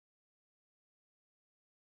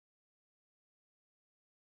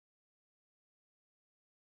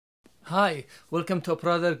Hi, welcome to a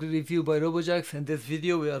product review by Robojax. In this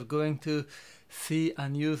video we are going to see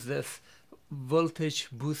and use this voltage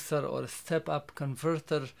booster or step up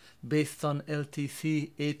converter based on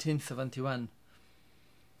LTC1871.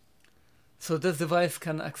 So this device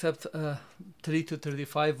can accept 3 to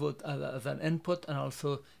 35 volt as an input, and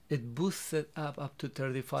also it boosts it up to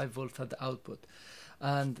 35 volts at the output.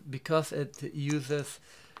 And because it uses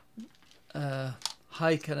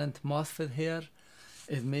high current MOSFET here,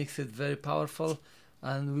 it makes it very powerful,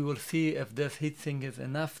 and we will see if this heatsink is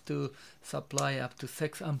enough to supply up to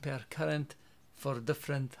 6 ampere current for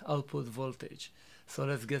different output voltage. So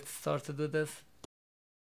let's get started with this.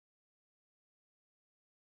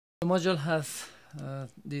 The module has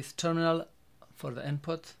this terminal for the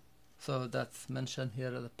input, so that's mentioned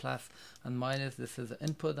here as the plus and minus. This is the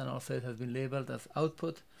input, and also it has been labeled as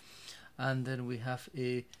output. And then we have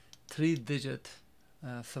a 3-digit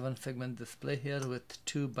 7-segment display here with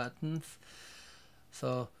 2 buttons.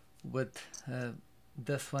 So with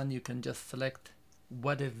this one you can just select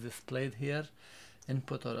what is displayed here,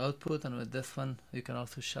 input or output, and with this one you can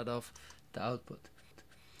also shut off the output,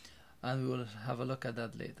 and we will have a look at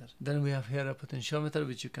that later. Then we have here a potentiometer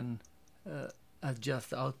which you can adjust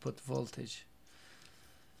the output voltage.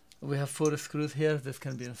 We have 4 screws here. This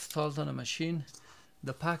can be installed on a machine.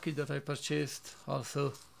 The package that I purchased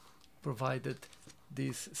also provided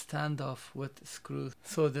these standoff with screws,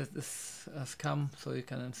 so that this has come, so you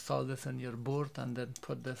can install this on your board and then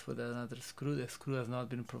put this with another screw. The screw has not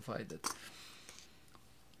been provided.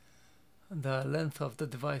 The length of the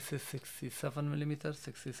device is 67 millimeters,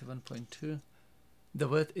 67.2. The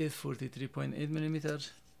width is 43.8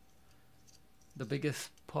 millimeters. The biggest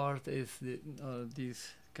part is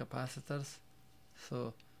these capacitors,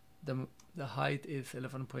 so the height is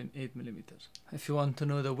 11.8 millimeters. If you want to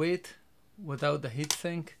know the weight without the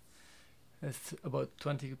heatsink, it's about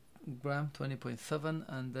 20 grams, 20.7,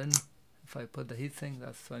 and then if I put the heatsink,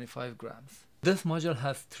 that's 25 grams. This module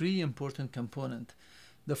has 3 important components.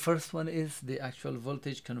 The first one is the actual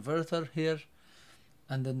voltage converter here,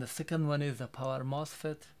 and then the second one is the power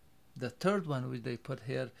MOSFET. The third one, which they put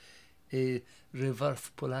here, a reverse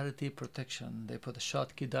polarity protection. They put a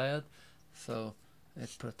Schottky diode, so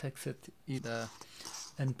it protects it if the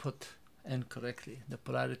input incorrectly, the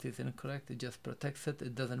polarity is incorrect, it just protects it.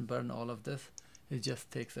 It doesn't burn all of this, it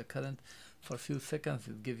just takes the current for a few seconds.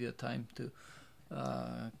 It gives you time to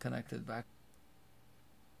connect it back.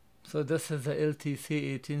 So this is the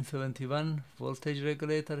LTC1871 voltage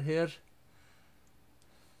regulator here.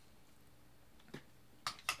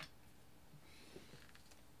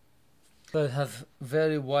 So it has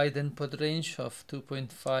very wide input range of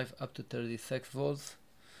 2.5 up to 36 volts,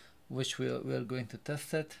 which we are going to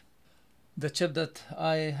test it. The chip that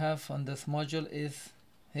I have on this module is,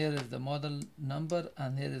 here is the model number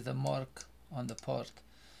and here is the mark on the port.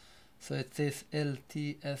 So it says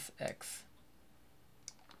LTSX.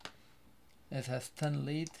 It has 10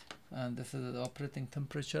 lead, and this is the operating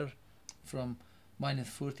temperature from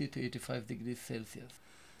 -40 to 85 degrees Celsius.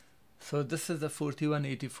 So this is the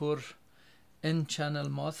 4184 N-channel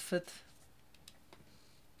MOSFET.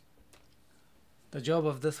 The job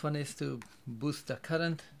of this one is to boost the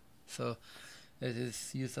current, so it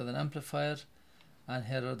is used as an amplifier. And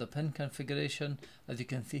here are the pin configuration. As you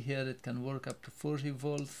can see here, it can work up to 40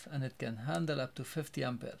 volts and it can handle up to 50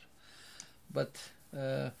 ampere. But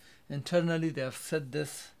internally they have set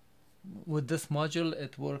this, with this module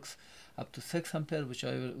it works up to 6 ampere, which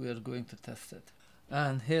we are going to test it.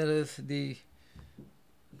 And here is the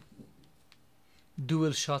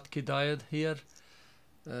dual Schottky diode here.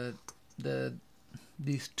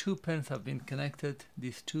 These 2 pins have been connected.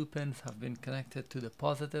 These 2 pins have been connected to the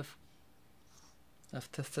positive. I've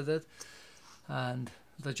tested it, and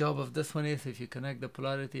the job of this one is, if you connect the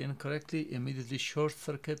polarity incorrectly, immediately short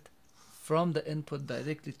circuit from the input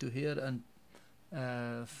directly to here, and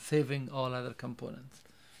saving all other components.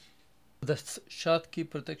 The Schottky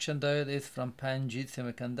protection diode is from Panjit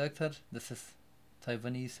Semiconductor. This is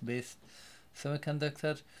Taiwanese based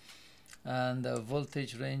semiconductor, and the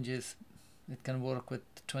voltage range is, it can work with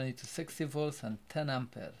 20 to 60 volts and 10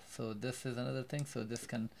 ampere. So this is another thing, so this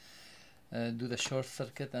can do the short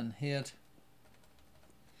circuit. And here,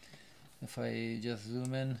 if I just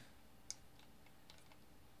zoom in,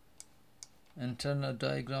 internal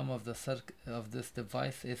diagram of the of this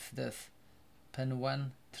device is this: pin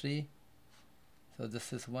 1, 3, so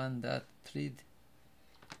this is 1, that 3,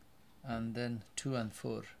 and then 2 and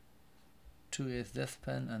 4. 2 is this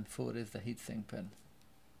pin and 4 is the heatsink pin.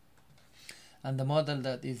 And the model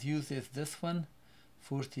that is used is this one,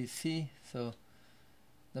 40C. So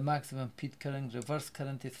the maximum peak current, reverse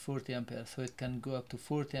current is 40 ampere, so it can go up to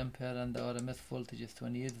 40 ampere, and the RMS voltage is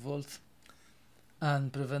 28 volts,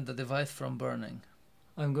 and prevent the device from burning.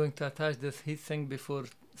 I'm going to attach this heatsink before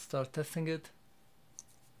start testing it.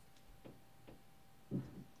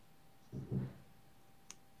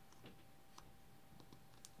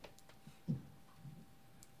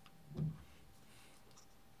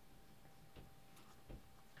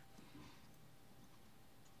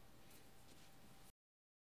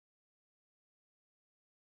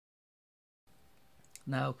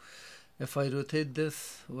 Now if I rotate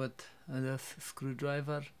this with this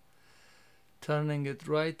screwdriver, turning it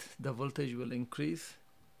right, the voltage will increase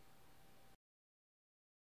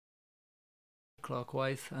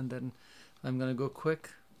clockwise, and then I'm gonna go quick.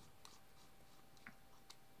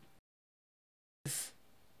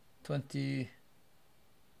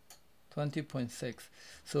 20.6.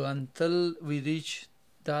 So until we reach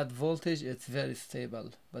that voltage, it's very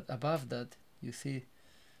stable, but above that, you see,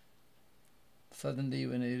 suddenly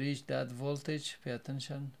when I reach that voltage, pay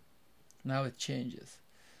attention, now it changes.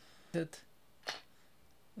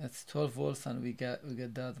 It's 12 volts, and we get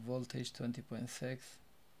that voltage 20.6,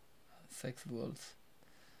 6 volts,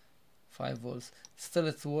 5 volts. Still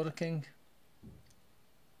it's working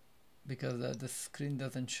because the screen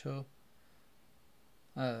doesn't show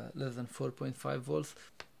less than 4.5 volts.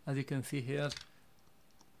 As you can see here,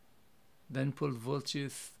 the input voltage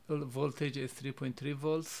is 3.3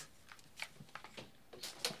 volts,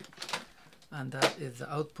 and that is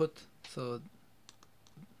the output. So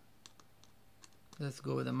let's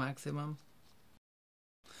go with the maximum.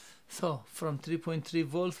 So from 3.3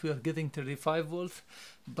 volts we are getting 35 volts,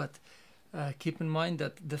 but keep in mind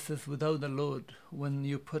that this is without a load. When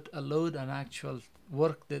you put a load and actual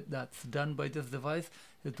work that's done by this device,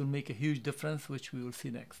 it will make a huge difference, which we will see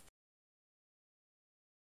next.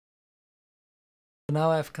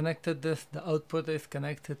 Now I've connected this. The output is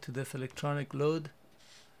connected to this electronic load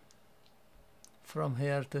from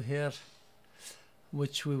here to here,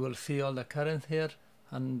 which we will see all the current here,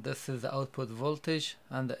 and this is the output voltage,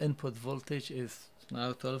 and the input voltage is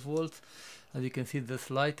now 12 volts. As you can see, this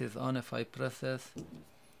light is on if I press this,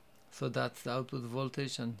 so that's the output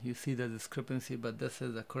voltage, and you see the discrepancy, but this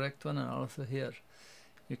is the correct one. And also here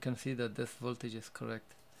you can see that this voltage is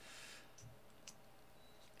correct.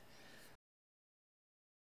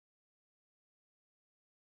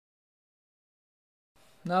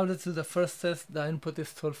 Now let's do the first test. The input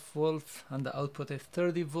is 12 volts and the output is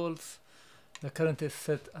 30 volts. The current is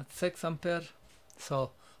set at 6 ampere.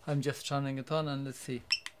 So I'm just turning it on, and let's see.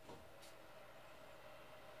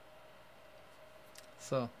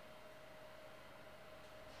 So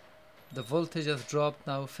the voltage has dropped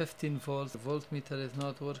now 15 volts. The voltmeter is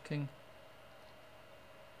not working.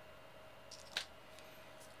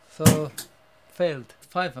 So failed.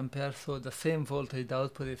 5 ampere, so the same voltage, the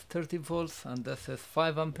output is 30 volts, and this is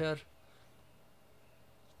 5 ampere.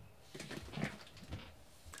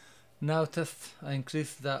 Now test, I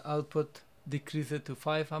increase the output, decrease it to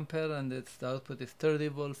 5 ampere, and the output is 30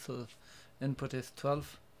 volts, so input is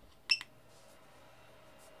 12.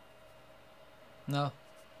 Now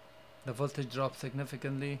the voltage dropped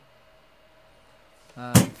significantly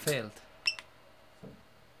and failed.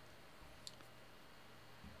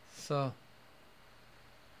 So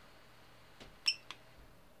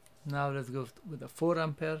now let's go with a 4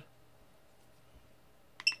 ampere.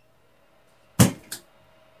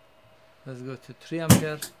 Let's go to 3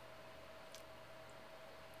 ampere.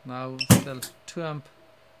 Now still 2 amp,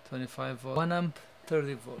 25 volts, 1 amp,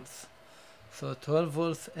 30 volts. So 12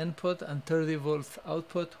 volts input and 30 volts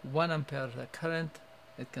output, 1 ampere the current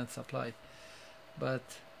it can supply. But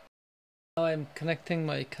now I'm connecting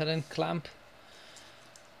my current clamp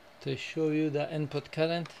to show you the input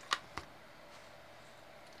current.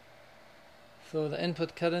 So the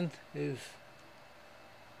input current is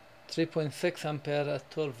 3.6 ampere at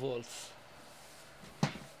 12 volts.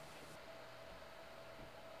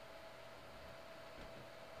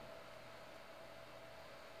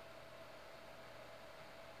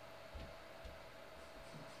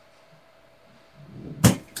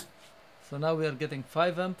 So now we are getting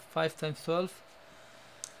 5 amp, 5 times 12,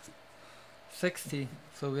 60.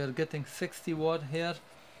 So we are getting 60 watt here,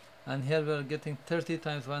 and here we are getting 30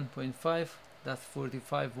 times 1.5, that's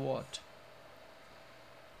 45 watt.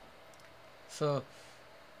 So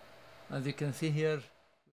as you can see here,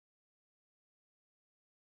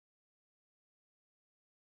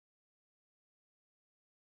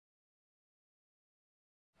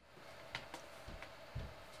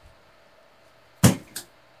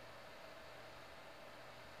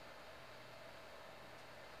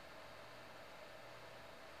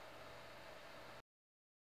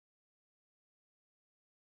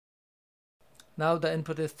 Now the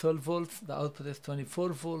input is 12 volts, the output is 24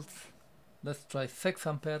 volts. Let's try 6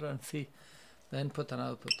 ampere and see the input and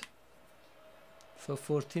output. So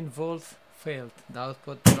 14 volts failed, the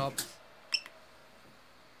output drops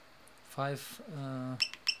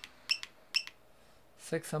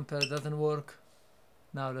 6 ampere doesn't work.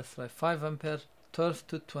 Now let's try 5 ampere, 12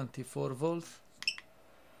 to 24 volts.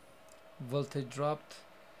 Voltage dropped,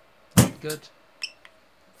 not good.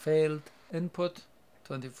 Failed input,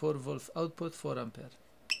 24 volts output, 4 ampere.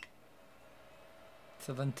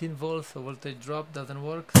 17 volts, so voltage drop, doesn't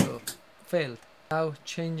work, so failed. Now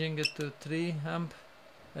changing it to 3 amp,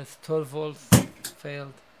 that's 12 volts,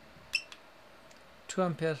 failed. 2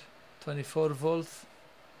 ampere, 24 volts.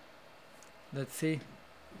 Let's see,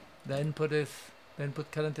 the input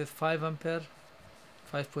current is 5 ampere,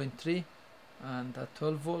 5.3, and at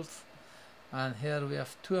 12 volts. And here we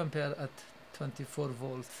have 2 ampere at 24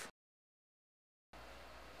 volts.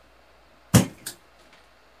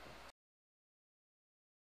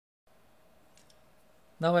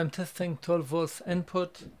 Now I'm testing 12 volts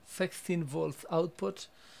input, 16 volts output,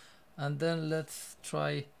 and then let's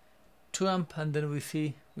try 2 amp and then we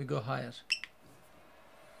go higher.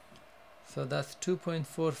 So that's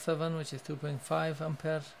 2.47, which is 2.5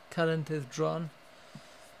 ampere current is drawn.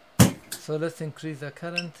 So let's increase the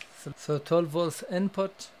current. So 12 volts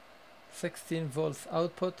input, 16 volts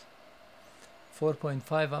output,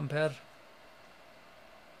 4.5 ampere.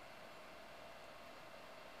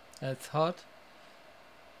 It's hot,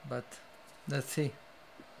 but let's see.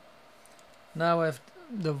 Now I've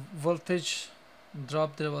the voltage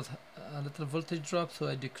dropped. There was a little voltage drop, so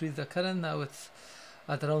I decreased the current. Now it's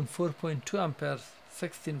at around 4.2 amperes,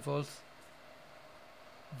 16 volts,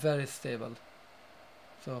 very stable.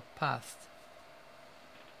 So passed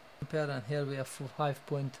ampere, and here we have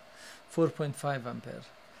 4.5 ampere.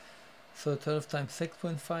 So 12 times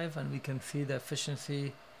 6.5, and we can see the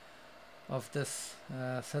efficiency of this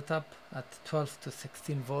setup at 12 to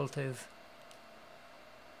 16 volts.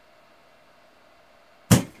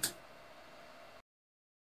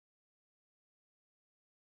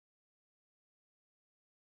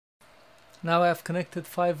 Now I have connected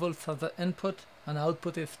 5 volts as the input, and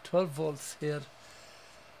output is 12 volts here,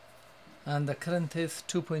 and the current is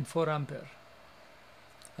 2.4 ampere.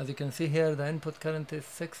 As you can see here, the input current is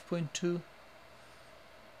 6.2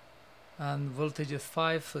 and voltage is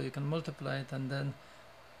 5, so you can multiply it, and then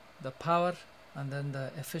the power and then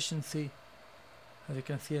the efficiency, as you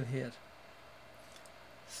can see it here.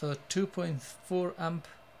 So 2.4 amp.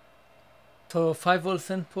 So 5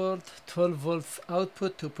 volts input, 12 volts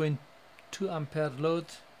output, 2.2 ampere load.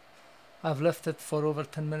 I've left it for over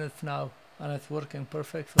 10 minutes now and it's working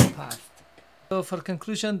perfect, so passed. So for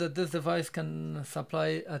conclusion, that this device can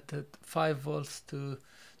supply at 5 volts to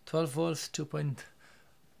 12 volts,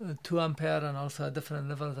 2.2 ampere, and also at different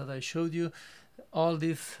levels that I showed you. All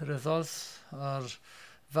these results are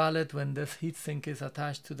valid when this heatsink is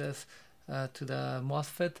attached to this to the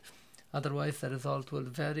MOSFET. Otherwise the result will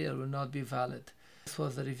vary or will not be valid. This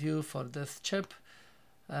was the review for this chip.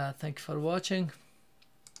 Thank you for watching.